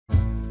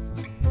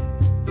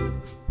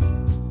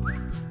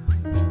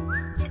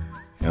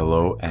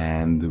Hello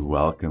and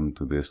welcome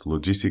to this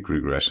logistic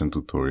regression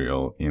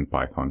tutorial in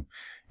Python.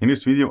 In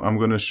this video, I'm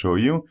going to show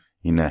you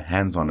in a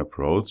hands-on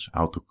approach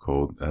how to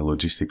code a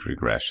logistic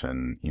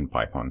regression in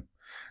Python.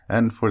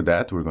 And for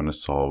that, we're going to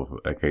solve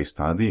a case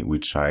study,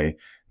 which I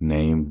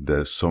named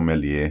the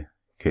Sommelier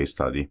case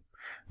study.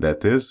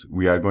 That is,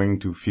 we are going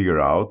to figure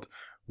out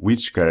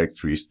which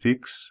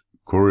characteristics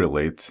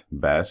correlate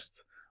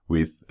best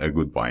with a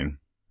good wine.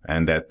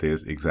 And that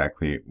is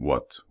exactly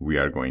what we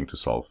are going to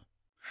solve.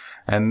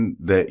 And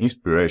the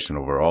inspiration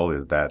overall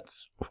is that,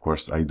 of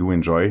course, I do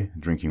enjoy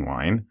drinking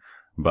wine,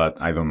 but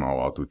I don't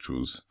know how to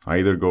choose. I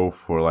either go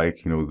for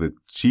the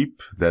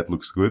cheap that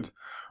looks good,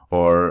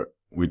 or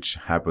which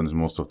happens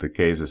most of the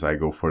cases, I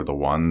go for the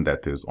one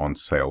that is on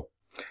sale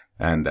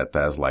and that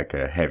has like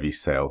a heavy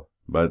sale.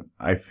 But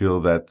I feel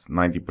that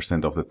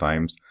 90% of the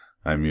times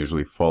I'm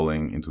usually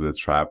falling into the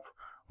trap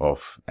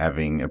of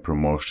having a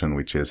promotion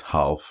which is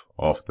half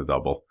of the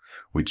double,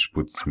 which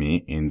puts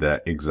me in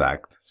the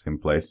exact same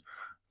place.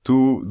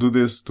 To do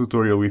this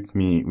tutorial with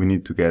me, we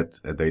need to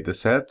get a data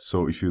set.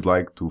 So if you'd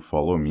like to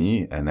follow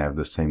me and have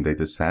the same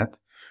data set,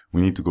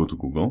 we need to go to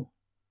Google.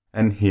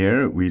 And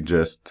here we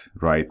just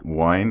write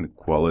wine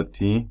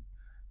quality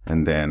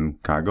and then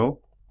Kaggle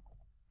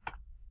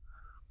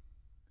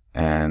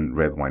and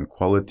red wine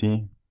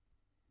quality.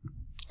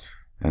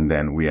 And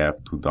then we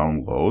have to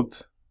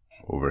download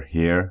over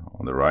here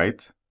on the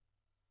right.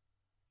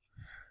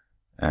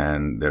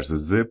 And there's a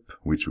zip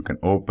which we can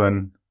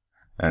open.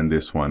 And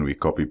this one we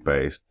copy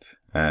paste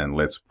and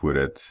let's put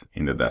it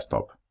in the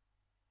desktop.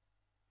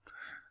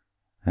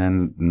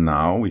 And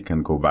now we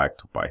can go back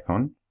to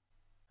Python.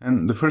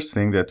 And the first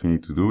thing that we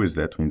need to do is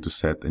that we need to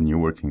set a new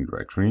working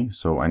directory.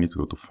 So I need to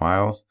go to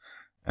files,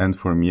 and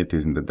for me it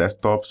is in the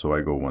desktop. So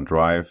I go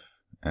OneDrive,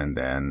 and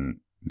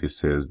then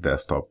this is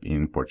desktop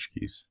in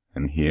Portuguese.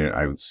 And here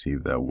I would see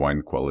the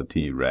wine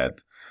quality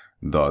red.csv.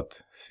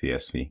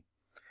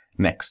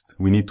 Next,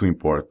 we need to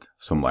import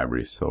some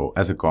libraries. So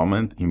as a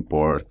comment,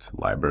 import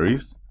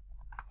libraries.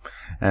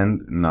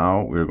 And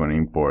now we're going to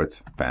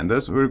import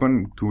pandas. We're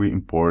going to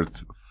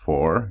import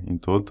 4 in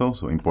total.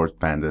 So import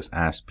pandas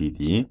as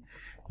PD,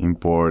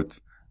 import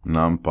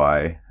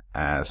numpy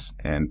as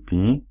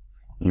np,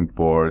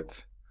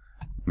 import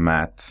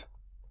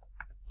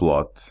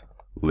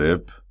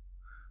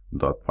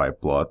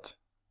matplotlib.pyplot,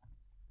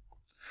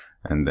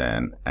 and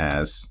then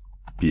as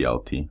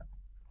plt.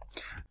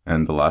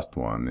 And the last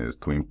one is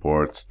to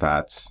import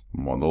stats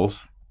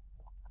models.api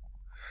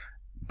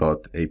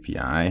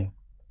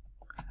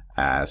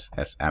as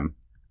sm.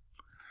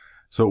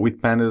 So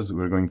with pandas,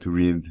 we're going to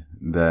read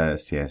the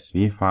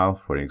CSV file.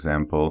 For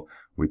example,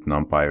 with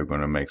numpy, we're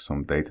going to make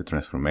some data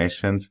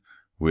transformations.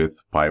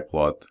 With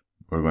pyplot,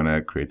 we're going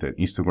to create an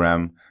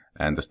histogram,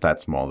 and the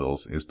stats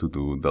models is to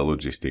do the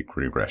logistic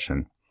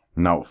regression.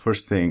 Now,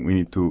 first thing, we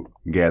need to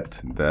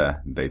get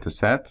the data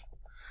set,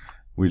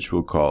 which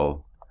we'll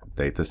call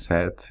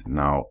dataset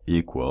now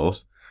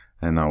equals,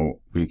 and now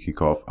we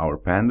kick off our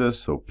pandas,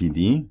 so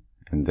pd,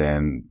 and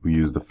then we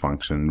use the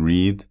function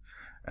read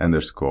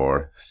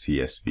underscore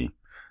csv,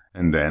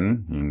 and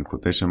then in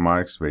quotation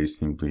marks, very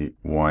simply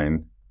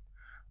wine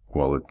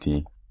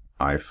quality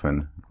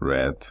hyphen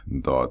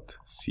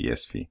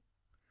red.csv.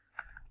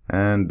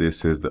 And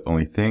this is the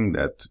only thing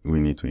that we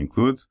need to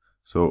include.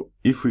 So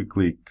if we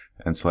click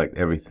and select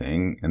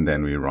everything and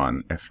then we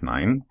run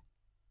F9,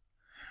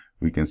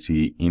 we can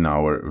see in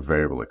our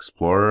variable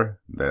explorer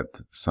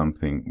that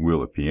something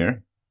will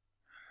appear.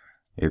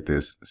 It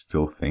is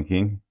still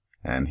thinking,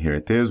 and here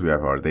it is. We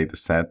have our data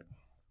set.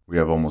 We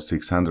have almost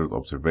 600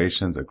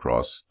 observations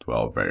across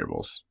 12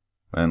 variables.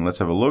 And let's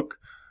have a look.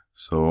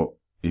 So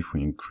if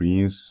we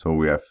increase, so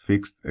we have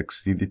fixed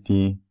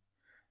acidity,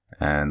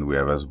 and we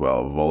have as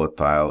well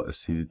volatile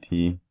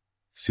acidity,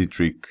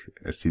 citric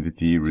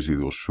acidity,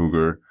 residual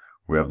sugar.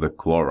 We have the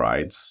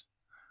chlorides,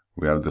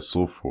 we have the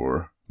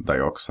sulfur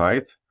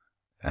dioxide,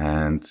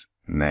 and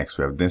next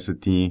we have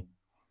density,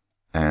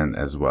 and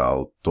as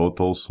well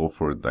total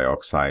sulfur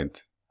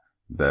dioxide,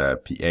 the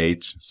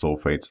pH,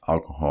 sulfates,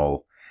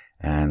 alcohol,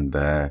 and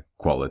the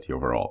quality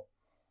overall.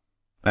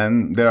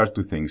 And there are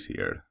two things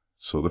here.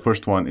 So the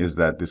first one is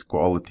that this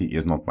quality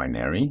is not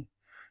binary,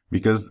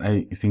 because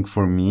I think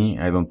for me,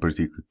 I don't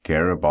particularly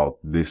care about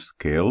this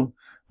scale,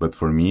 but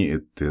for me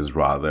it is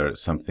rather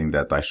something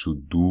that I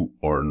should do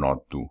or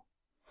not do.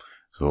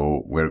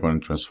 So we're going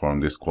to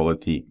transform this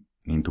quality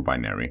into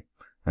binary.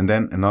 And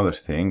then another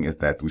thing is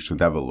that we should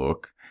have a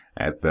look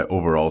at the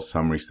overall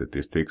summary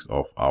statistics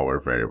of our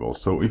variables.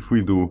 So if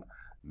we do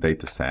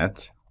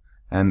dataset,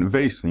 and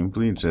very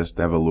simply just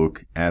have a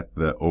look at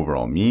the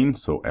overall mean,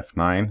 so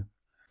F9,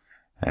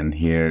 and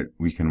here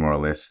we can more or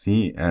less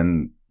see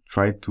and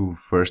try to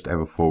first have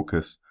a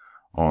focus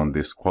on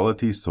this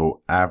quality,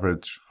 so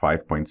average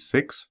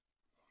 5.6.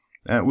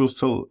 We'll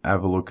still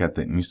have a look at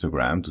the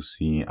histogram to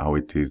see how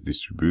it is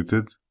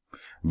distributed.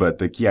 But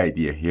the key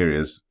idea here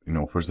is,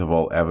 first of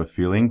all, have a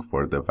feeling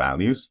for the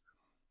values.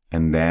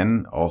 And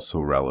then also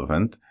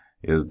relevant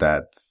is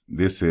that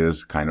this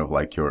is kind of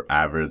like your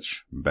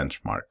average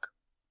benchmark.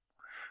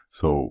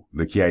 So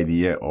the key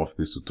idea of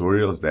this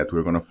tutorial is that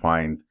we're going to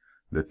find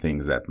the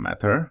things that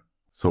matter.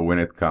 So when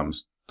it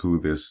comes to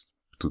this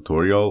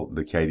tutorial,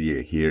 the key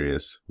idea here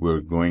is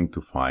we're going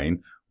to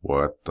find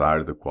what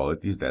are the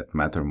qualities that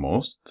matter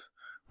most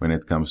when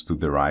it comes to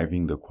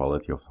deriving the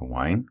quality of the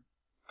wine.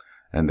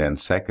 And then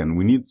second,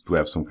 we need to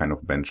have some kind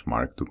of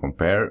benchmark to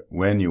compare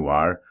when you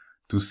are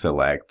to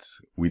select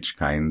which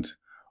kind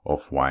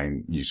of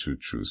wine you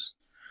should choose.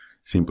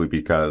 Simply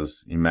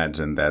because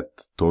imagine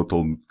that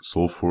total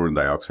sulfur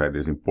dioxide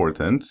is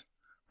important,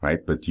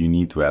 right? But you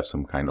need to have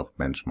some kind of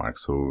benchmark.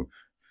 So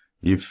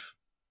if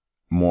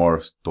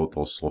more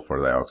total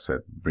sulfur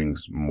dioxide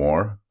brings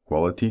more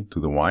quality to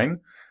the wine,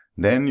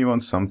 then you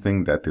want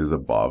something that is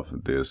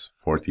above this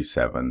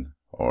 47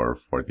 or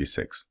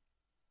 46.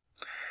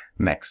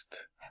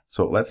 Next,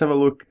 so let's have a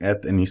look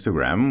at an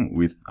histogram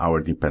with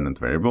our dependent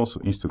variable. So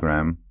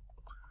histogram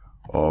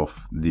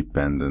of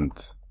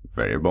dependent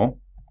variable.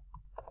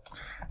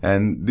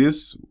 And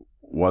this,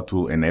 what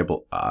will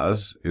enable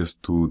us is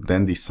to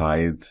then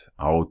decide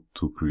how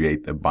to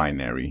create a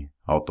binary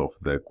out of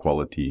the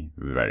quality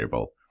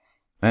variable.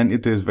 And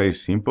it is very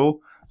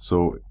simple.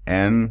 So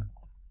n,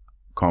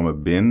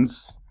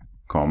 bins,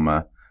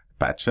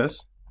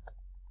 patches,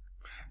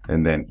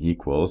 and then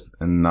equals.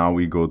 And now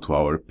we go to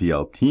our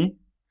PLT,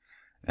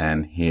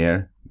 and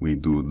here we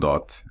do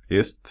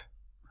 .ist,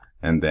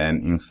 and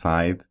then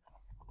inside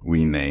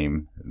we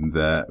name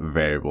the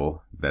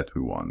variable that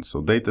we want.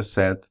 So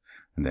dataset,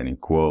 and then in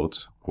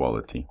quotes,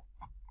 quality.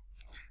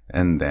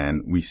 And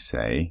then we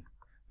say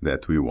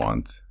that we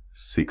want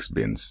 6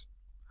 bins.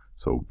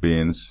 So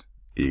bins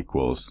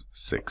equals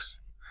 6.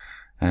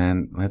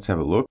 And let's have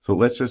a look. So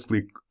let's just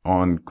click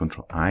on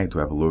Ctrl-I to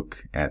have a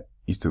look at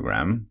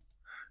histogram.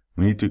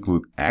 We need to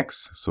include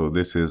X. So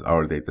this is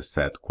our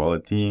dataset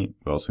quality.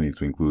 We also need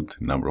to include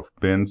number of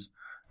bins.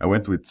 I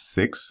went with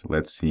 6.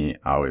 Let's see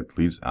how it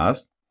leads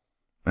us.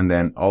 And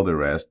then all the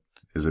rest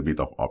is a bit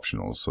of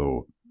optional.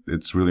 So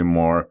it's really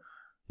more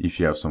if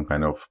you have some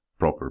kind of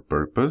proper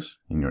purpose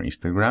in your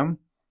histogram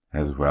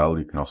as well.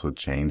 You can also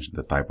change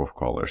the type of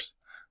colors.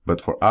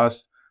 But for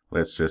us,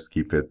 let's just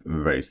keep it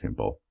very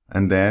simple.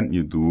 And then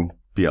you do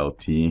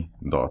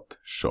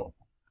plt.show.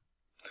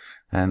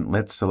 And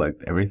let's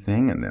select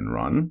everything and then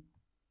run.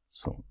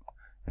 So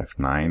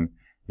F9,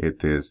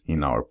 it is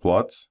in our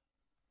plots.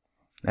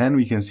 And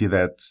we can see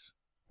that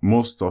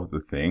most of the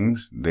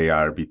things, they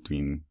are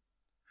between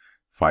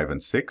 5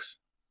 and 6,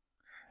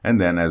 and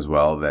then as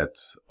well that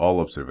all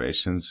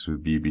observations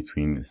should be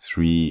between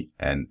 3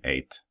 and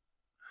 8.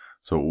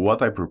 So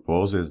what I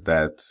propose is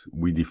that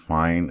we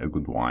define a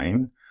good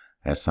wine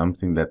as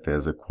something that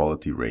has a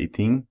quality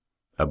rating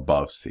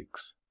above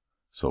 6,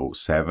 so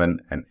 7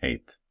 and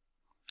 8,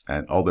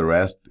 and all the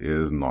rest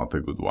is not a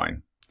good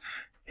wine.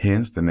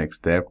 Hence the next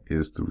step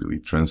is to really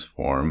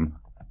transform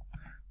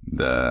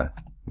the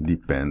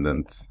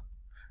dependent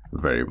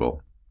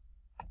variable.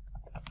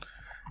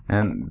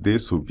 And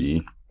this will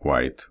be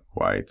quite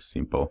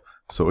simple.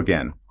 So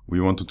again, we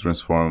want to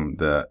transform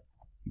the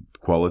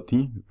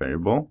quality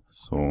variable.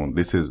 So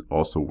this is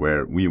also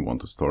where we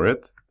want to store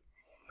it.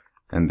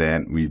 And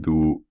then we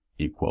do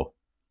equal.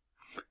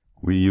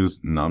 We use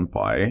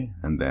numpy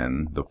and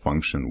then the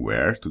function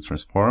where to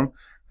transform.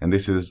 And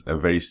this is a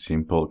very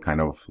simple kind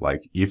of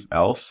like if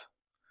else.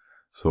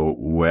 So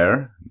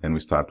where, then we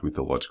start with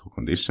a logical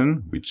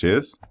condition, which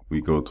is we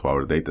go to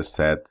our data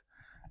set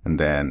and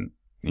then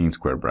in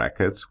square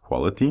brackets,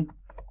 quality.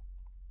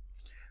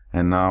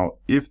 And now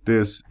if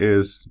this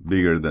is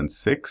bigger than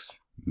 6,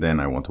 then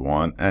I want a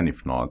 1, and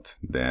if not,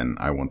 then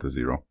I want a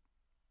 0.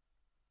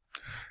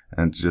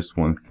 And just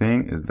one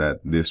thing is that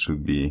this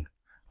should be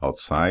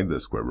outside the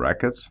square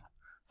brackets.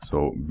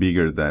 So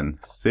bigger than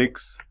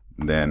 6,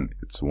 then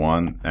it's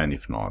 1, and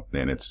if not,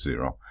 then it's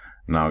 0.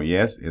 Now,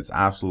 yes, it's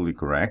absolutely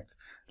correct.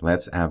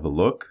 Let's have a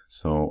look.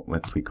 So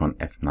let's click on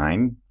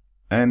F9.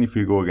 And if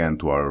we go again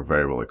to our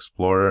variable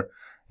explorer,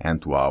 and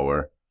to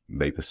our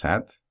data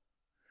set,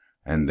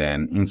 and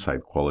then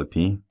inside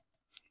quality,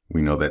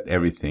 we know that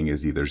everything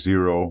is either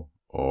 0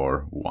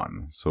 or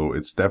 1. So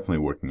it's definitely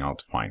working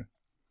out fine.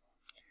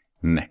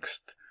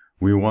 Next,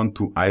 we want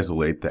to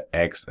isolate the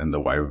X and the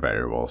Y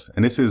variables.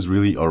 And this is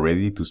really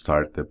already to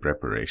start the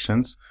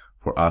preparations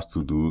for us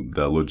to do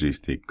the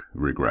logistic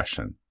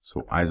regression.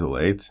 So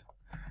isolate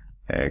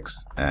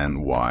X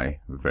and Y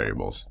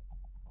variables.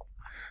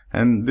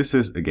 And this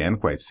is again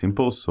quite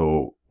simple.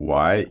 So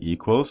y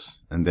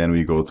equals, and then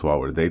we go to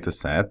our data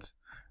set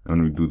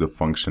and we do the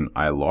function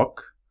iloc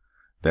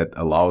that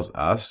allows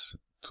us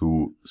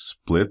to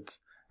split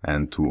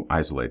and to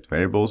isolate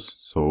variables.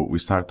 So we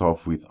start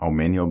off with how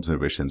many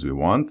observations we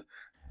want.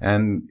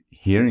 And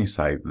here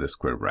inside the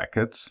square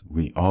brackets,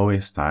 we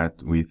always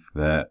start with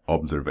the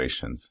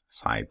observations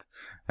side.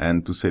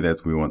 And to say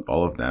that we want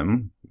all of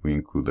them, we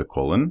include a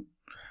colon.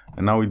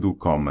 And now we do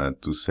comma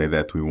to say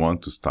that we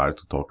want to start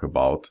to talk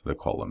about the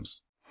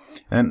columns.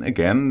 And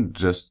again,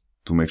 just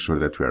to make sure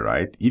that we're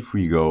right, if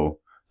we go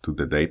to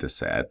the data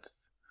set,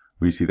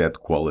 we see that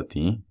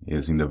quality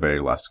is in the very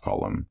last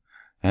column.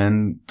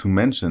 And to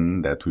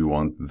mention that we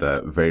want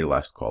the very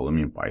last column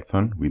in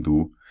Python, we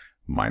do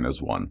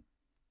 -1.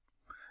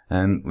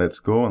 And let's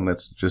go and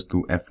let's just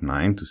do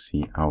F9 to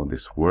see how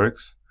this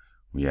works.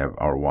 We have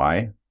our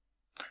Y,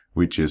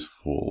 which is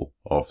full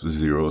of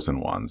zeros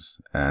and ones,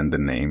 and the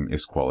name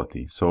is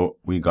quality. So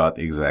we got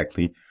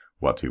exactly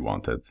what we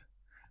wanted.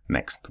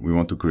 Next, we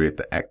want to create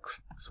the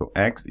X. So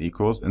X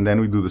equals, and then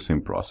we do the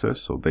same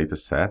process. So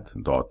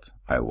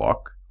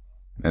dataset.iloc,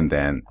 and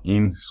then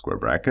in square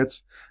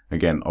brackets,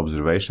 again,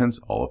 observations,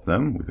 all of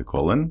them with a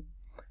colon.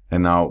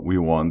 And now we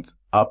want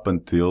up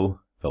until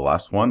the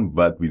last one,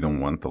 but we don't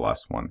want the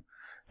last one.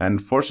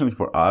 And fortunately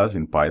for us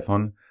in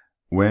Python,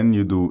 when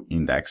you do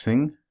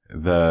indexing,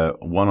 the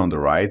one on the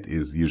right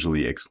is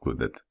usually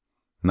excluded.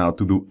 Now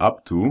to do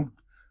up to,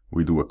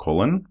 we do a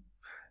colon,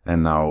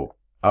 and now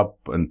up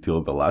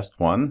until the last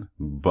one,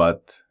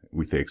 but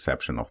with the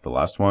exception of the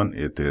last one,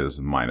 it is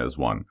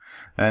 -1.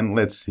 And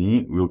let's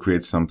see, we'll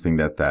create something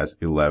that has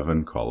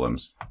 11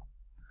 columns.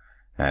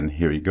 And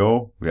here we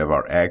go, we have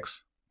our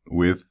X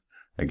with,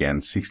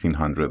 again,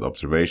 1600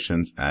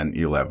 observations and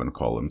 11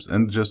 columns.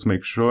 And just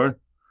make sure,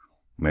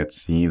 let's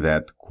see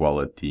that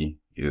quality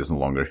is no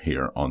longer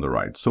here on the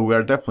right. So we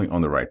are definitely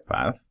on the right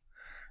path.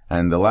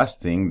 And the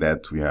last thing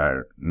that we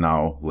are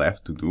now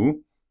left to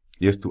do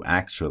is to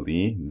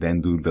actually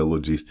then do the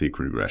logistic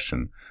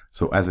regression.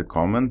 So as a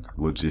comment,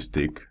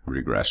 logistic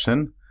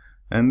regression,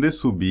 and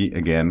this will be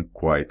again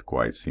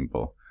quite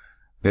simple.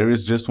 There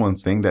is just one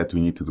thing that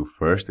we need to do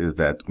first, is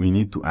that we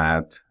need to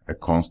add a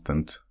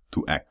constant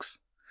to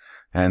X.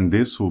 And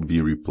this will be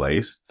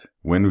replaced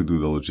when we do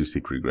the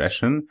logistic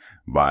regression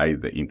by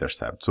the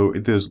intercept. So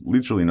it is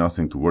literally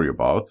nothing to worry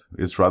about.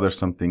 It's rather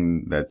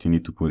something that you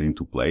need to put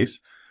into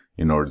place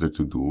in order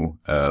to do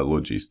a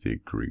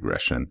logistic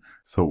regression.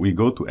 So we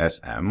go to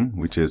SM,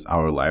 which is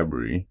our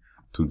library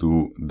to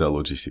do the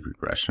logistic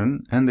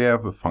regression, and they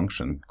have a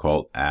function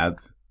called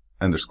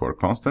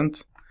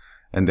add_constant,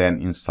 and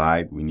then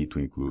inside we need to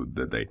include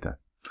the data.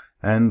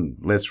 And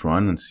let's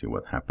run and see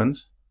what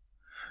happens.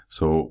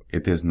 So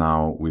it is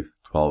now with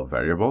 12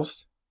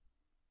 variables,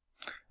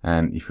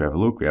 and if you have a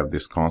look, we have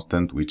this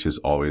constant which is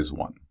always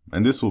 1,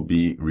 and this will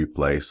be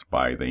replaced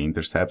by the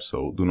intercept,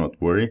 so do not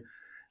worry.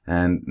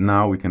 And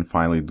now we can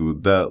finally do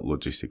the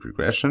logistic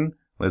regression.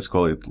 Let's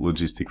call it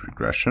logistic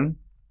regression.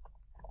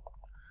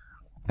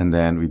 And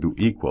then we do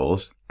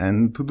equals.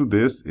 And to do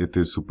this, it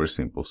is super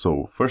simple.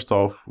 So first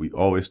off, we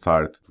always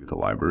start with the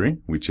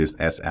library, which is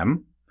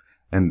SM.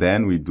 And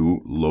then we do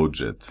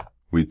logit,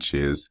 which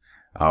is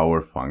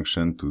our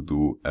function to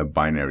do a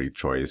binary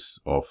choice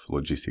of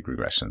logistic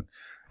regression.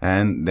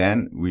 And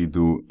then we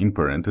do in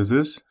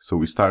parentheses. So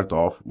we start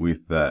off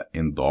with the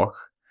endog,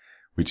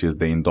 which is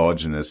the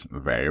endogenous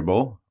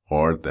variable,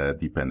 or the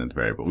dependent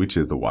variable, which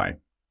is the Y.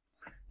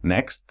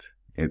 Next,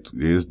 it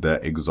is the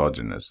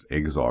exogenous,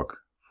 exog,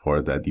 for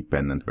the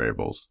dependent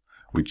variables,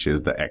 which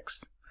is the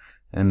X.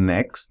 And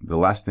next, the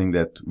last thing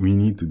that we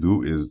need to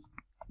do is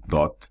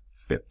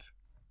 .fit.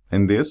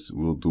 And this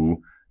will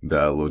do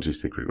the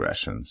logistic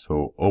regression.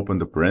 So open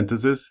the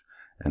parentheses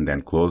and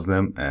then close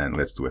them, and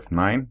let's do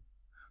F9.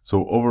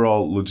 So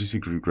overall,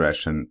 logistic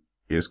regression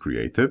is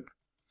created.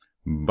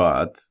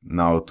 But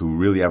now to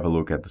really have a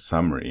look at the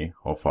summary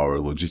of our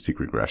logistic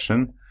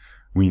regression,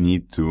 we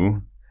need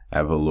to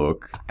have a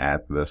look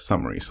at the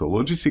summary. So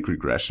logistic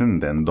regression,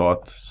 then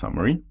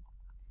 .summary,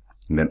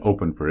 and then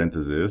open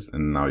parentheses,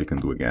 and now you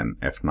can do again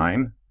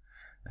F9.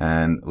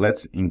 And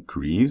let's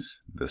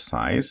increase the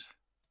size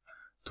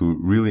to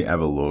really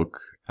have a look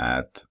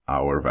at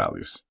our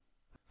values.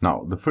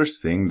 Now, the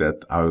first thing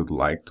that I would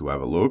like to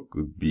have a look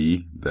would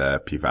be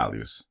the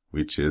p-values,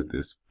 which is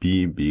this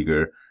p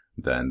bigger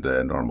than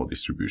the normal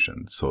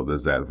distribution, so the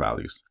z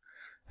values.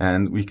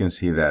 And we can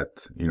see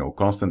that,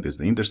 constant is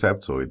the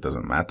intercept, so it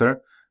doesn't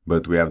matter,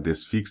 but we have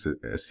this fixed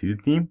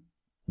acidity.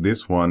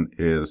 This one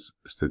is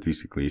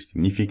statistically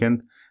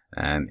significant,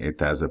 and it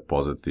has a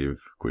positive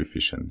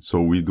coefficient.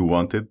 So we do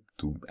want it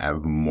to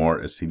have more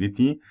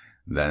acidity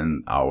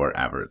than our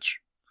average.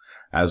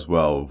 As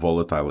well,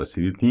 volatile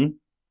acidity.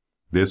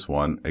 This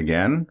one,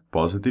 again,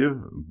 positive,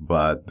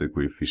 but the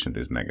coefficient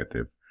is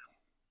negative.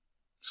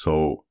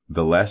 So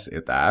the less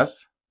it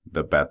has,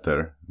 the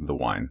better the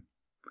wine.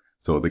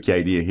 So the key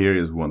idea here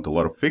is we want a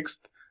lot of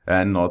fixed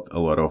and not a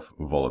lot of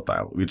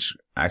volatile, which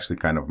actually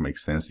kind of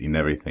makes sense in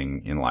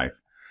everything in life.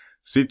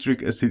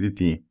 Citric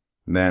acidity,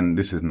 then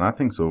this is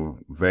nothing, so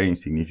very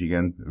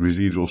insignificant.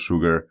 Residual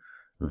sugar,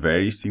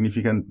 very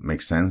significant,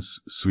 makes sense.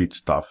 Sweet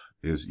stuff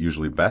is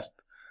usually best.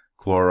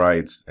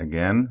 Chlorides,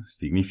 again,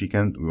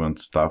 significant. We want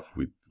stuff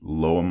with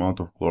low amount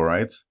of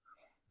chlorides.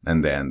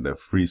 And then the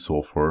free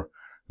sulfur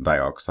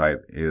dioxide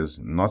is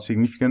not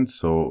significant,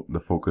 so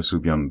the focus will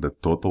be on the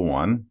total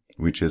one,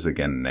 which is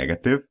again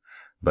negative,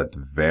 but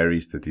very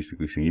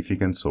statistically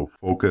significant. So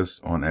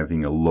focus on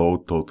having a low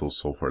total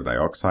sulfur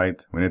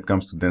dioxide. When it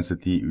comes to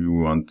density, we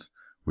want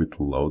with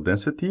low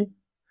density,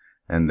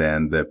 and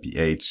then the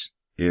pH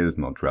is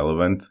not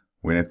relevant.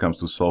 When it comes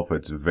to sulfur,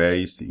 it's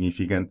very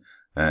significant,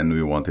 and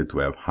we want it to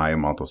have high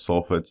amount of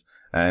sulfates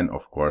and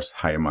of course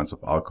high amounts of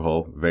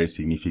alcohol, very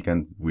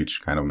significant,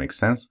 which kind of makes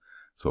sense.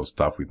 So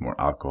stuff with more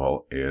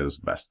alcohol is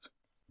best.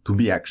 To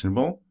be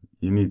actionable,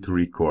 you need to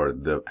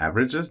record the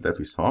averages that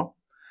we saw,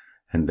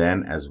 and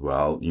then as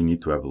well you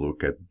need to have a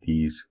look at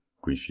these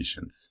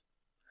coefficients.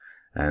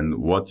 And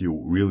what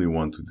you really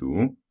want to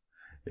do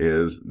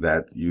is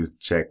that you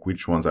check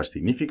which ones are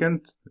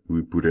significant.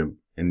 We put them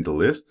in the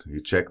list,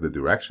 you check the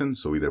direction,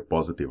 so either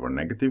positive or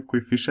negative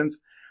coefficients,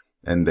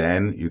 and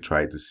then you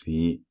try to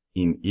see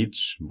in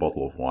each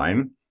bottle of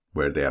wine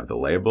where they have the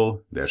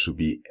label, there should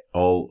be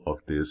all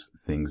of these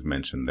things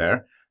mentioned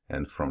there,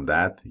 and from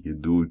that you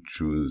do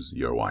choose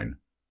your wine.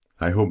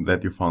 I hope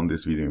that you found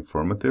this video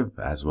informative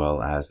as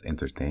well as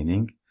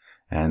entertaining,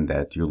 and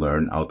that you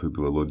learn how to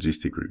do a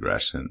logistic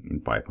regression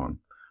in Python.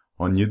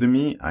 On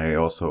Udemy, I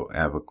also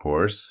have a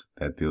course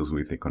that deals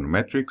with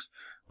econometrics.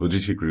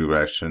 Logistic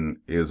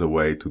regression is a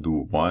way to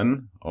do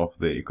one of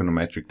the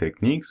econometric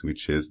techniques,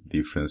 which is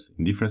difference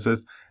in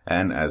differences,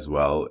 and as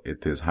well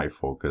it is high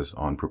focus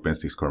on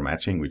propensity score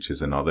matching, which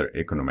is another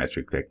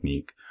econometric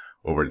technique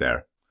over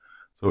there.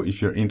 So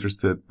if you're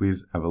interested,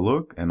 please have a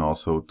look, and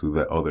also to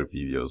the other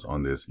videos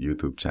on this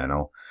YouTube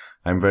channel.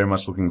 I'm very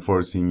much looking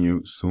forward to seeing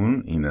you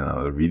soon in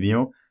another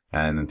video,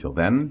 and until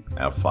then,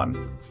 have fun.